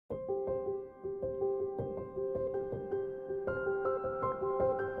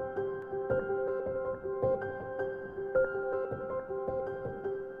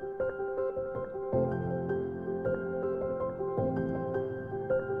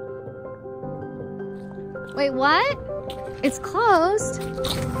Wait, what? It's closed.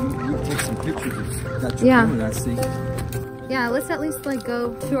 You take some pictures of that Yeah. camera, I see. Yeah, let's at least like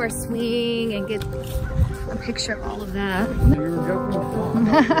go to our swing and get a picture of all of that. You were joking?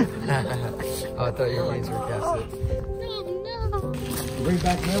 Oh, I thought your being sarcastic. Oh, no. Bring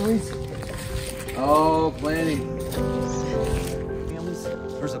back memories? Oh, plenty. Families.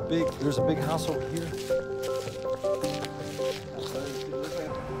 There's a big house over here.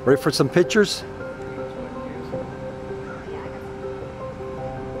 Ready for some pictures?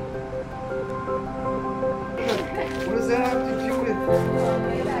 What does that have to do with?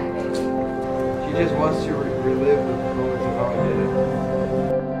 She just wants to relive the moments of how I did it.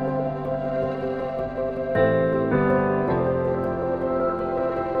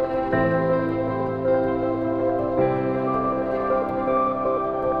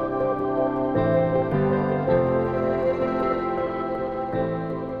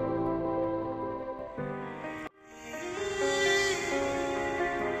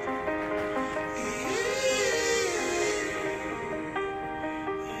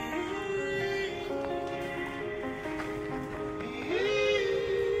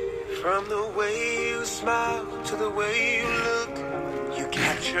 From the way you smile to the way you look, you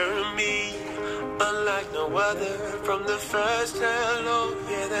capture me unlike no other. From the first hello,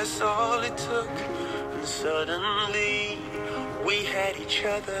 yeah, that's all it took. And suddenly we had each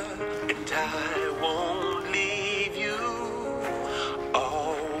other, and I won't leave you.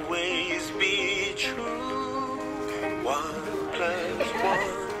 Always be true. 1 + 1,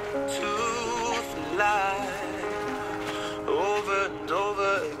 2 fly. Over and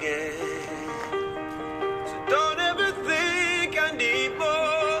over again. So don't ever think I need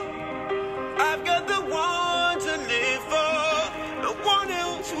more. I've got the one to live for. No one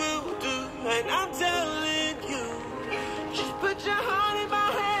else will do. And I'm telling you, just put your heart in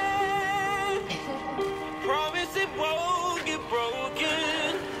my hand. Promise it won't get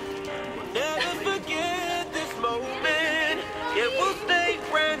broken. We'll never forget this moment. Yeah, we'll stay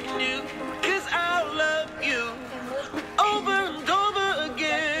brand new. 'Cause I'll love you over and over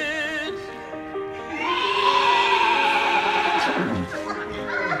again.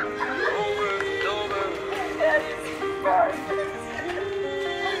 Over and over. That is perfect.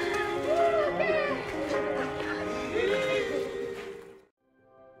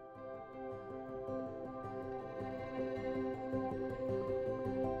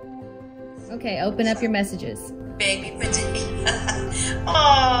 Okay, open up your messages. Baby Bonilla.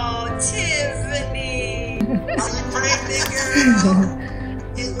 Oh, Tiffany. Are you pregnant, girl?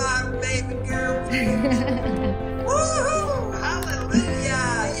 Is my baby girl pregnant? Woohoo!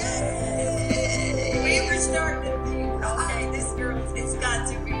 Hallelujah! Yay! We were starting to think, okay, this girl, it's got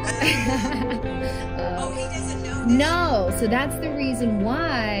to be better. Oh, he doesn't know this? No, so that's the reason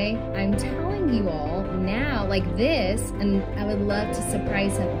why I'm telling you all now, like this, and I would love to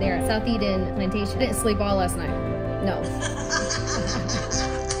surprise him there at South Eden Plantation. I didn't sleep all last night. No.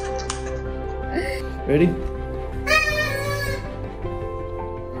 Ready?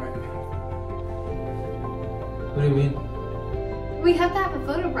 What do you mean? We have to have a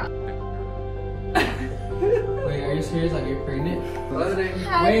photo prop. Wait, are you serious? Like you're pregnant? Loading.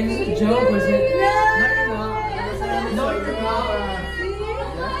 Wait, is this a joke? Was it? No, you're not.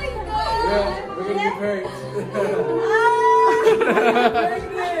 No, you're not. Yeah, we're gonna get parents.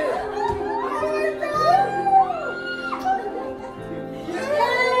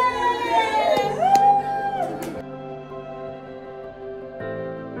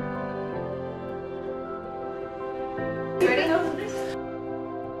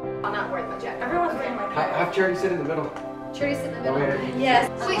 I'm not wearing my jacket. Everyone's wearing my Have Charity sit in the middle. Charity sit in the middle. Okay. Yes.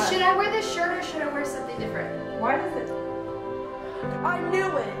 Wait, should I wear this shirt or should I wear something different? Why does it? I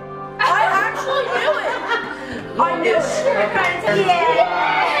knew it. I actually knew it. I knew it. Yeah.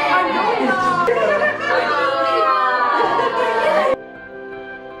 I know it.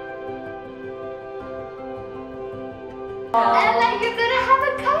 And then you're gonna have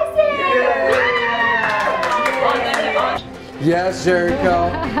a cousin! Yes, Jericho.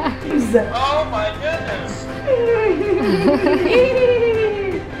 Oh my goodness.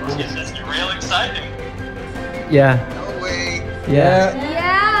 This is real exciting. Yeah. No way. Yeah.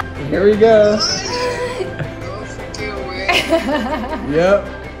 Yeah! Here we go. No fucking way. Yep.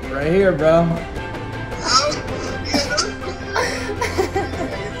 Right here, bro.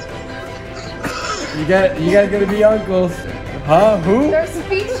 You guys gotta be uncles. Huh? Who? They're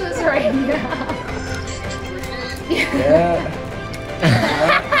speechless right now. Yeah.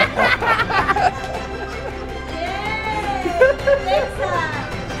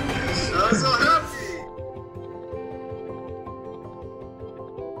 So